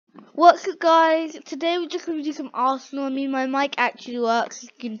What's up, guys? Today we're just going to do some Arsenal. I mean, my mic actually works, as you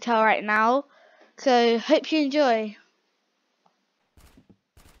can tell right now. So, hope you enjoy.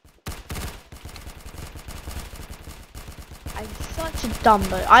 I'm such a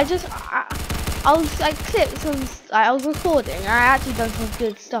dumbo. I was like clipped some. I was recording. I actually done some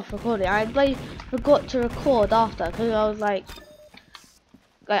good stuff recording. I forgot to record after because I was like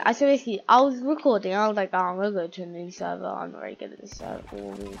I seriously, I was recording. I was like, oh, I'm gonna go to a new server. I'm not very good at this server.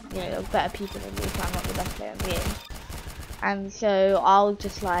 Or, there's better people than me, so I'm not the best player in the game. And so I was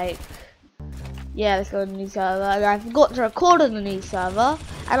just like, yeah, let's go to a new server. And I forgot to record on the new server,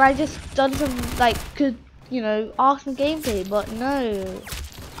 and I just done some like good, Arsenal gameplay. But no,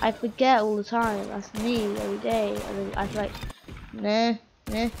 I forget all the time. That's me every day. And then I was like, nah.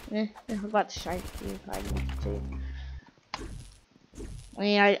 I'm about to shank you if I need to. I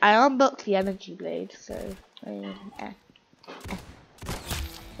mean, I unboxed the energy blade, so I mean,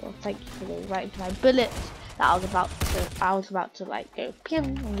 Well, thank you for going right into my bullets. That I was about to like go pim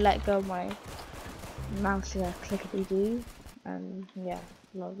and let go of my mouse clickety do, and yeah,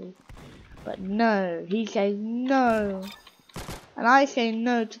 lovely. But no, he says no, and I say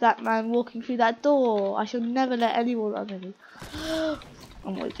no to that man walking through that door. I shall never let anyone under me.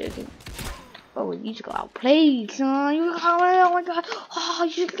 I'm not joking. Oh, you just got outplayed, son. Oh my god. Oh,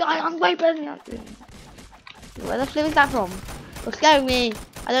 you just got unwiping. Where the flip is that from? You're scaring me.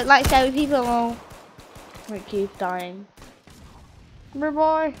 I don't like scary people. Thank you for dying. Bye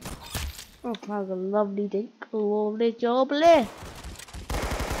bye. Oh, that was a lovely dink. Lovely jobbly. You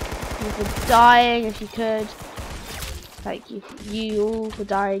for dying if you could. Thank you all for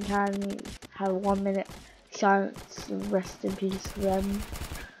dying. Can have 1 minute silence and rest in peace for them.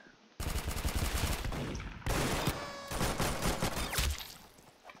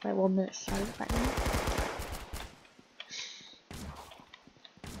 Like 1 minute silence right now.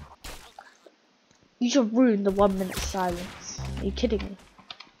 You should ruin the 1 minute silence. Are you kidding me?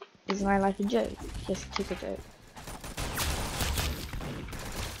 Is my life a joke? Just take a joke.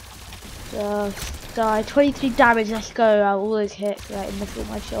 Just die. 23 damage, let's go. I all those hits, like miss all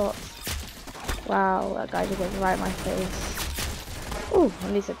my shots. Wow, that guy just went right in my face. Ooh,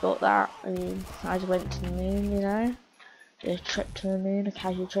 at least I got that. I mean, I just went to the moon, Did a trip to the moon, a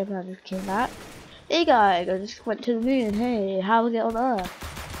casual trip, and I just came back. Hey guys, I just went to the moon. Hey, how was it on Earth?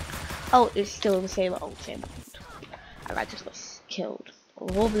 Oh, it's still the same old. And I just got killed.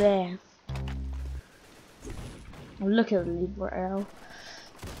 Lovely. Look at the lead right.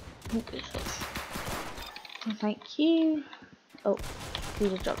 Thank you. Oh, he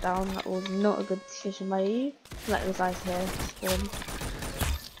just dropped down. That was not a good decision by you. Like those guys here.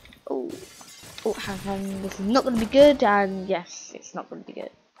 Oh, hang. This is not going to be good, and yes, it's not going to be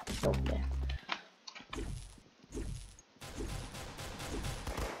good. Oh, yeah.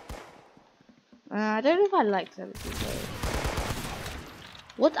 I don't know if I like them.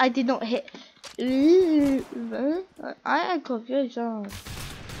 What? I did not hit. I am confused.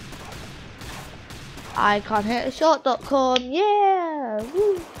 I can't hit a shot.com. Yeah.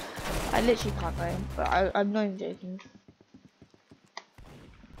 Woo. I literally can't though, but I'm not even joking.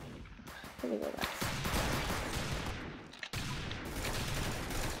 Let me go back.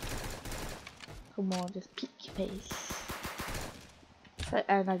 Come on, just pick your pace.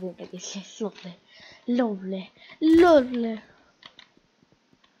 And I didn't make it. Yes, lovely.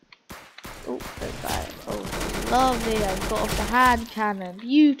 Oh, there's that. Oh, lovely. I've got off the hand cannon.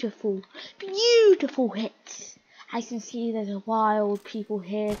 Beautiful hits. I can see there's a wild people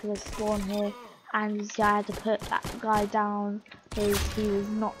here because I spawned here. And I had to put that guy down because he was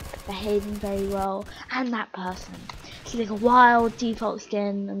not behaving very well. And that person. She's like a wild default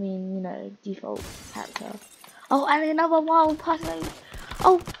skin. I mean, default character. Oh, and another wild person.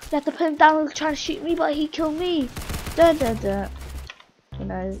 Oh, you have to put him down trying to shoot me, but he killed me. The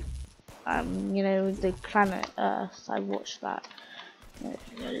planet Earth. I watched that.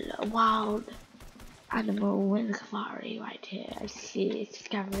 A wild animal in the safari right here. I see it's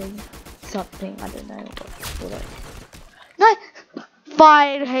gathering something. I don't know what to call it. No,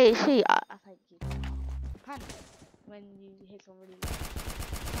 fine. Hey, see, thank you. Panic when you hit someone really low.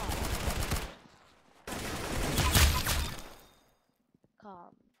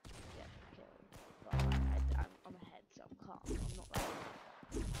 Calm. Get killed. But I'm ahead, so I'm calm. I'm not like.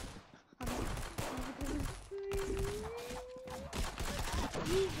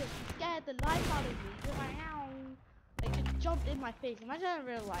 Jesus, you scared the life out of me. You're like, ow. Like, just jumped in my face. Imagine in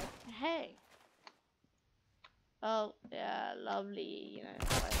real life. Hey. Oh, yeah, lovely.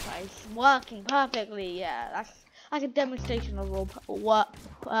 Wi-Fi's working perfectly. Yeah, like a demonstration of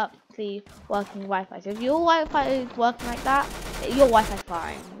perfectly working Wi-Fi. So if your Wi-Fi is working like that, your Wi-Fi's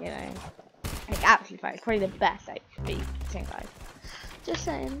fine, you know, like absolutely fine. It's probably the best like speed thing, guys. Just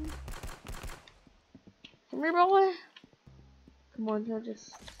saying. Come here, boy. Come on, you'll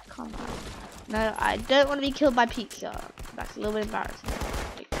just calm down. No, I don't want to be killed by pizza. That's a little bit embarrassing.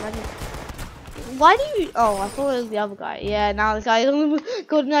 Like, imagine. Why do you? Oh, I thought it was the other guy. Yeah, now this guy. Oh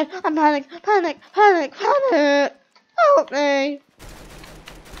God, no! I'm panic, panic, panic, panic. Help me.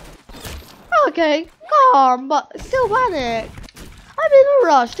 Okay, calm, but still panic. I'm in a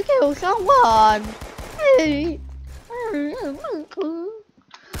rush to kill someone. Hey.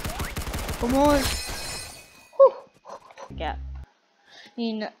 Come on. Yeah. I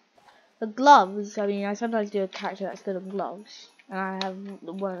mean, the gloves. I mean, I sometimes do a character that's good on gloves, and I have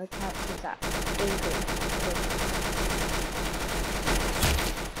one of the characters that is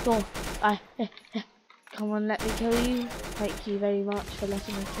good. Oh, come on, let me kill you. Thank you very much for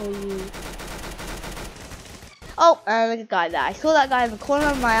letting me kill you. Oh, look at the guy there. I saw that guy in the corner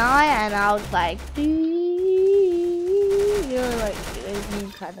of my eye, and I was like, you know, like those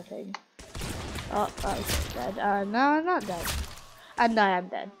mean kind of thing. Oh, he's dead. No, I'm not dead. And I am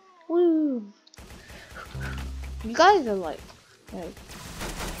dead. Woo! You guys are like, thank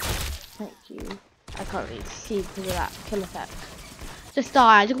you. I can't really see because of that kill effect. Just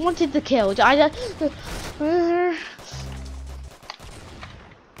die. I just wanted the kill. I just.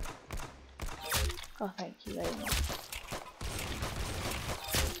 Oh, thank you very much.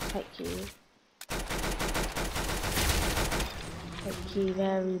 Thank you. Thank you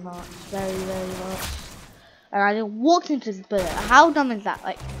very much. Very, very much. And I just walked into this bullet. How dumb is that?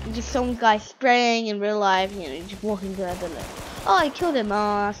 Like, just some guy spraying in real life, you know, just walking into a bullet. Oh, I killed him.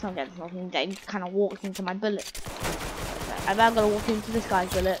 Oh, that's not good. He just kind of walked into my bullet. I'm now gonna walk into this guy's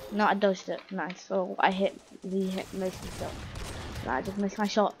bullet. No, I dodged it. Nice. So I hit most of the stuff. No, I just missed my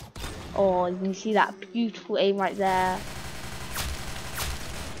shot. Oh, you can see that beautiful aim right there.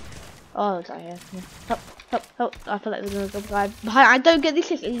 Oh, it's right here. Help, help, help. I feel like there's another guy behind. I don't get this.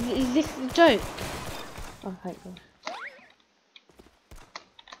 Is this a joke? Oh, thank God.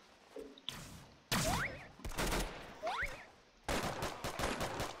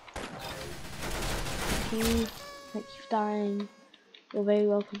 Thank you. Thank you for dying. You're very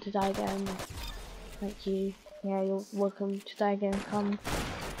welcome to die again. Thank you. Yeah, you're welcome to die again. Come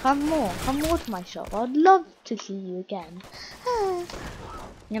more to my shop. I'd love to see you again.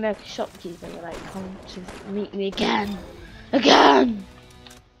 You know, like a shopkeeper, you're like, come to meet me again. Again!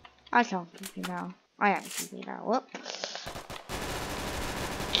 I sound creepy now. I am creepy now. Whoop.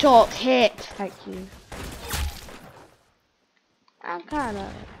 Shot hit. Thank you. I'm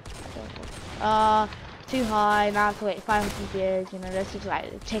kinda too high. Now I have to wait 500 years. You know, let's just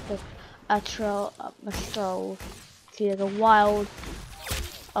like take a stroll see like a wild.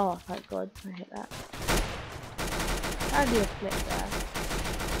 Oh, thank God, I hit that. I do a flip there.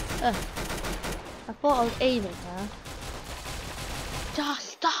 I thought I was aiming there.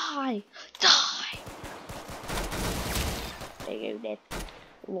 Just die! Die! There you go, dead.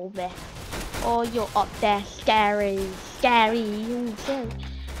 All there. Oh, you're up there. Scary. Scary. Ooh, scary.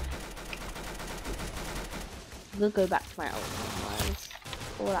 We'll go back to my old guys.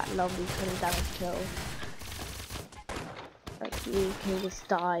 All that lovely 20 damage kill. Thank you. Can you just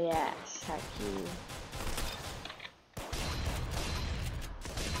die? Yes. Thank you.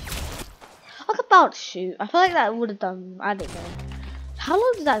 I was about to shoot. I feel like that would have done. I don't know. How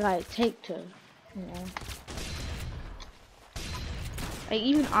long does that guy take to? You know. Like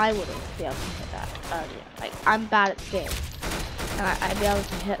even I wouldn't be able to hit that earlier. Like I'm bad at this game, and I'd be able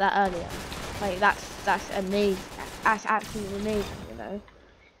to hit that earlier. Like that's amazing. That's absolutely amazing. You know.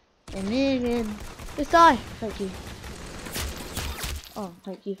 Amazing. Just die. Thank you. Oh,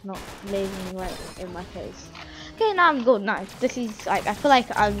 thank you for not lasing right in my face. Okay, now I'm good. Nice. This is like I feel like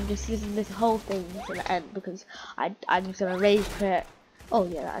I'm just using this whole thing to the end because I'm just gonna rage quit. Oh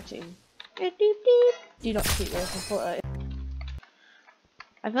yeah, that actually. Do not shoot this.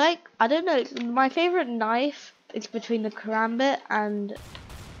 I feel like I don't know. My favorite knife is between the karambit and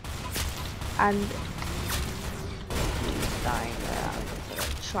dying there. I'm just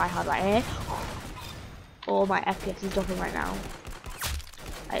gonna try hard right here. Oh, my FPS is dropping right now.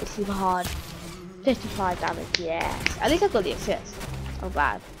 It's super hard. 55 damage, yes. At least I got the assist. Oh,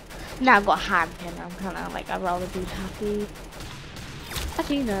 bad. Now I've got a hand pin. I'm kind of like, I'd rather be happy.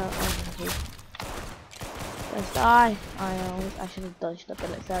 Actually, no, I'm happy. Let's die. I should have dodged the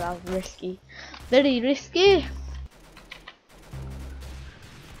bullets there. That was risky. Very risky.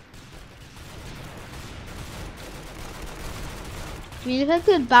 I mean, if a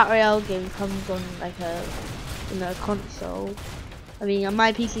good battle royale game comes on like a you know, console. I mean,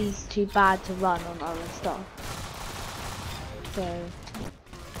 my PC is too bad to run on other stuff. So,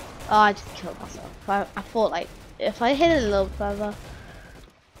 oh, I just killed myself. I thought like if I hit it a little further.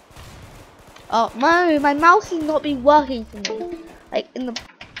 Oh no, my mouse has not been working for me. Like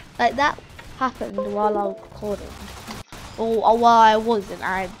that happened while I was recording, or while I wasn't.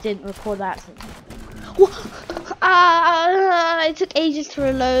 I didn't record that. It took ages to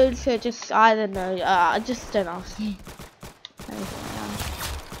reload, so just I don't know. Just don't ask me.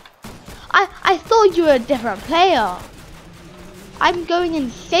 I thought you were a different player. I'm going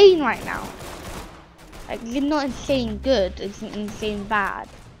insane right now. Like, you're not insane good, it's insane bad.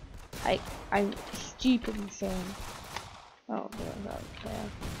 Like, I'm stupid insane. Oh, okay.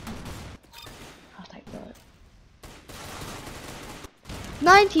 I'll take that.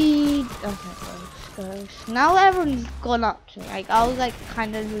 19! Okay, goes. Now everyone's gone up to me. Like, I was like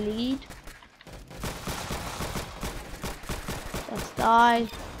kind of the lead. Just die.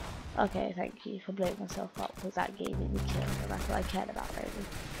 Okay, thank you for blowing myself up because that gave me the kill. And that's what I cared about, really.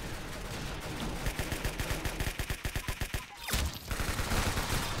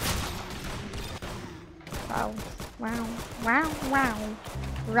 Wow, wow, wow, wow,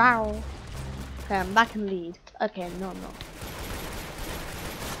 wow. Okay, I'm back in lead. Okay, no, I'm not.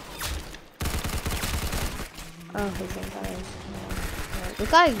 Oh, he's on fire. No.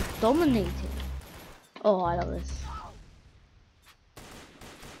 The guy's dominating. Oh, I love this.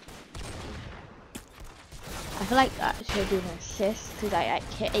 I feel like I should do an assist because I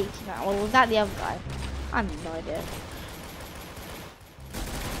hit 89. Well, was that the other guy? I have no idea.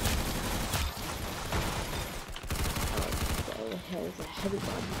 Here's a heavy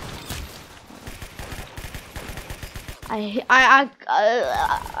one.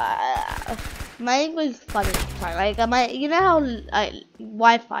 My aim was funny like you know how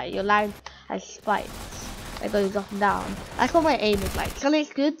Wi-Fi your line has spikes that goes up and down. That's what my aim is like. Some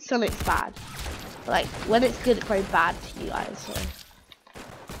it's good, some it's bad. Like when it's good, it's very bad to you guys. So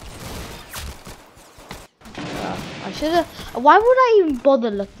I should have. Why would I even bother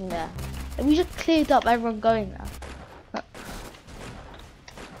looking there? Like, we just cleared up everyone going there.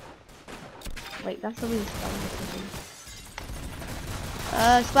 Wait, that's the reason.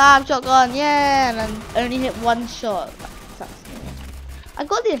 Spam shotgun, yeah, and then only hit one shot. I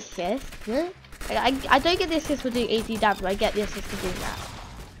got the assist. Yeah? Like, I don't get the assist for doing 80 damage, but I get the assist for doing that.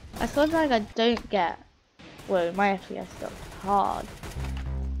 That's something like I don't get. Whoa, my FPS got hard.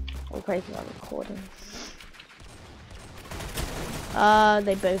 Or crazy on recording.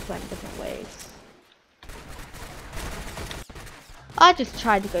 They both went different ways. I just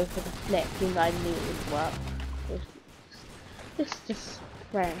tried to go for the flick because I knew it would work. Just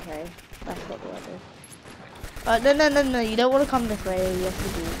spray and pray. That's what I do. No, you don't want to come this way. Yes, you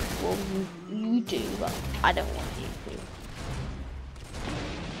do. Well, you do, but I don't want you to.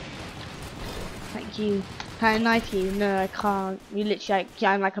 Thank you. Can I knife you? No, I can't. You literally, like,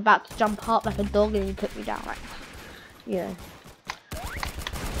 I'm like about to jump up like a dog and you put me down, like, yeah.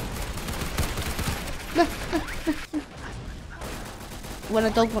 When a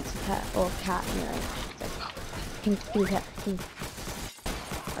dog wants a pet or a cat, you know, can pet,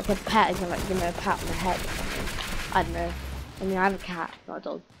 like a pet is like, you know, a pat on the head or something. I don't know. I mean, I have a cat, not a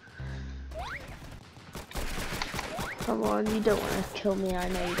dog. Come on, you don't want to kill me, I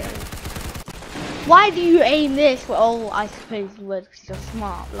know you don't. Why do you aim this? Well, oh, I suppose you would because you're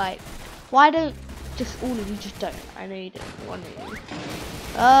smart. Like, why don't just all of you just don't? I know you don't want to.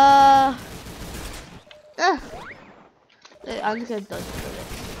 I'm just gonna dodge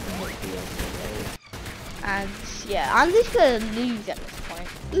bullets. And yeah, I'm just gonna lose at this point.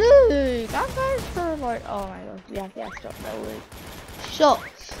 Lose! That guy's so like, oh my god, yeah, stop that word.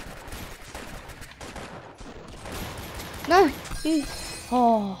 Shots! No!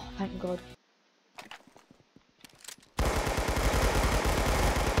 Oh, thank god.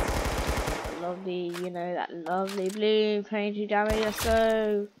 Lovely, you know, that lovely blue, 22 damage, let's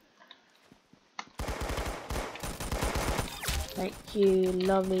go! Thank you,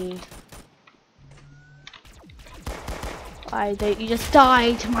 lovely. Why don't you just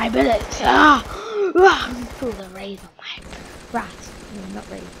die to my bullets? Ah! Feel the rave on my rat. No, not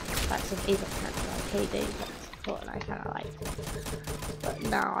rave. That's an evil character like KD. That's what I kind of like. But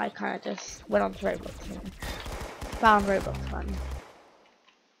now I kind of just went on to Roblox and found Roblox fun.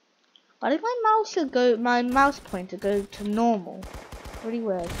 Why did my mouse pointer go to normal? Really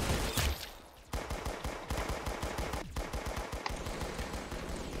weird.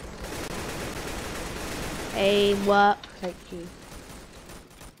 Aim work, thank you.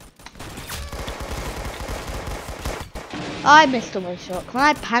 I missed all my shot. When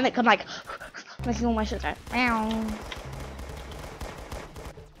I panic, I'm like, Making all my shots out. Meow.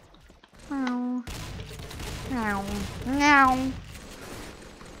 Meow. Meow. Meow.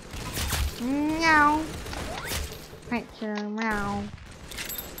 Meow. Thank you. Meow.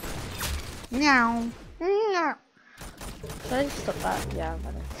 Meow. Meow. Should I just stop that? Yeah, I'm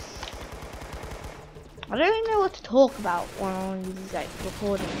gonna. I don't even know what to talk about when I'm like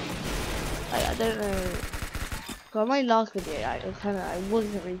recording. Like, I don't know. Got my last video, I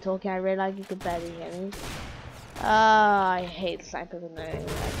wasn't really talking. I realized you could barely hear me. I hate snipers in there.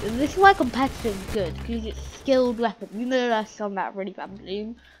 Like, this is why competitive is good, because it's skilled weapon. You know that's on that really bad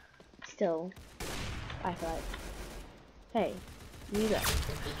balloon. Still, I feel like, hey, you there?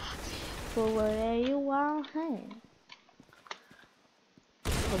 For where you are, hey.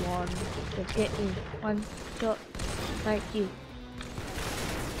 Come on, just get me one shot. Thank you.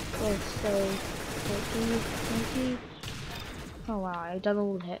 Thank you. Oh wow, I've done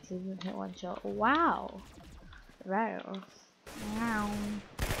all the hits, isn't hit one shot. Wow. Wow.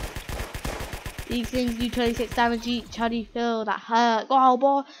 These things do 26 damage each. How do you feel? That hurt. Oh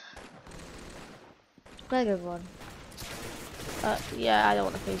boy. Where's everyone? Yeah, I don't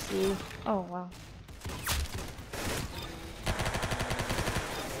want to face you. Oh wow.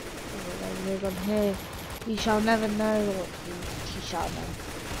 Live on here. You shall never know what you shall know.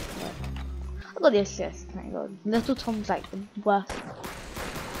 Yeah. I got the assist, thank God. Little Tom's like the worst.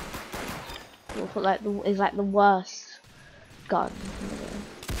 Is like the worst gun.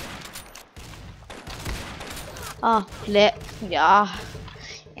 Ah, flip. Yeah.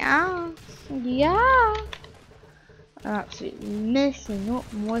 Yeah. Yeah. I'm absolutely missing up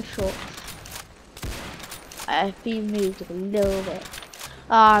my shots. I've been moved a little bit.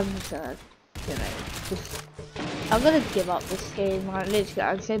 I'm just gonna, you know, I'm gonna give up this game. Like, literally,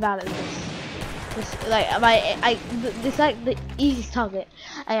 I'm so bad at this. Like, this like the easiest target.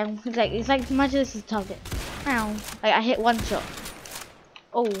 It's like imagine this is a target. Ow! Like I hit one shot.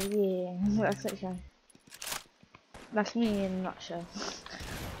 Oh yeah, that's okay. That's me in a nutshell.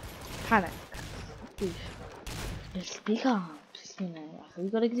 Panic. Oof. Just be calm. Just, you know, that's what you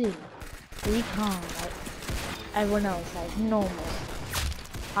gotta do. Be calm. Like everyone else, like normal.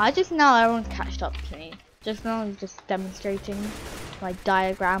 Now everyone's catched up to me. Just now I'm just demonstrating my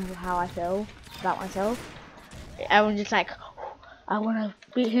diagram of how I feel about myself. Everyone's just like, I wanna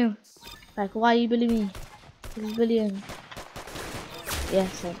beat him. Like, why are you bullying me? This is bullying. Yes,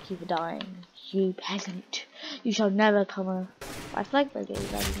 thank you for dying. You peasant. You shall never come a... I feel like they're getting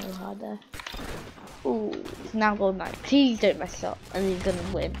very no hard there. Ooh, it's now golden knight. Please don't mess up and he's gonna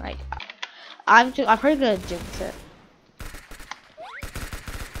win. Like, I'm probably gonna jinx it.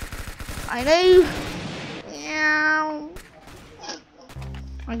 I know. Yeah.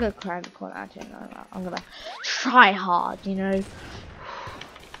 I'm gonna cry in the corner. Actually, no, I'm gonna try hard. You know,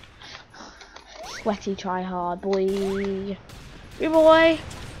 sweaty try hard, boy. Hey, boy.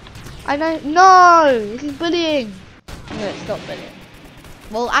 I know. No, this is bullying. No, it's not bullying.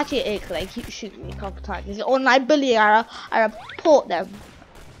 Well, actually, it is because they keep shooting me a couple times. This is online bullying. I report them.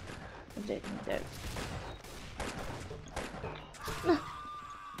 I don't. No.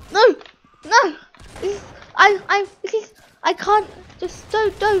 No, I can't. Just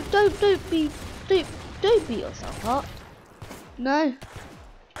don't beat yourself up. No,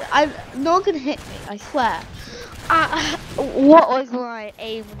 no one can hit me. I swear. What was my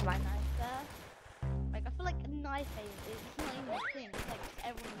aim with my knife there? Like I feel like a knife aim is not even a thing. It's like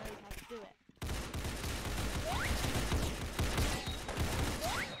everyone knows how to do it.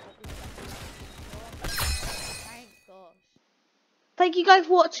 Thank gosh. Thank you guys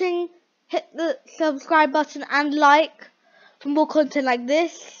for watching. Hit the subscribe button and like for more content like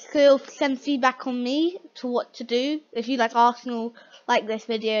this. So you'll send feedback on me to what to do. If you like Arsenal, like this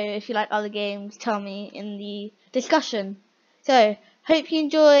video. If you like other games, tell me in the discussion. So, hope you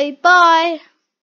enjoy. Bye!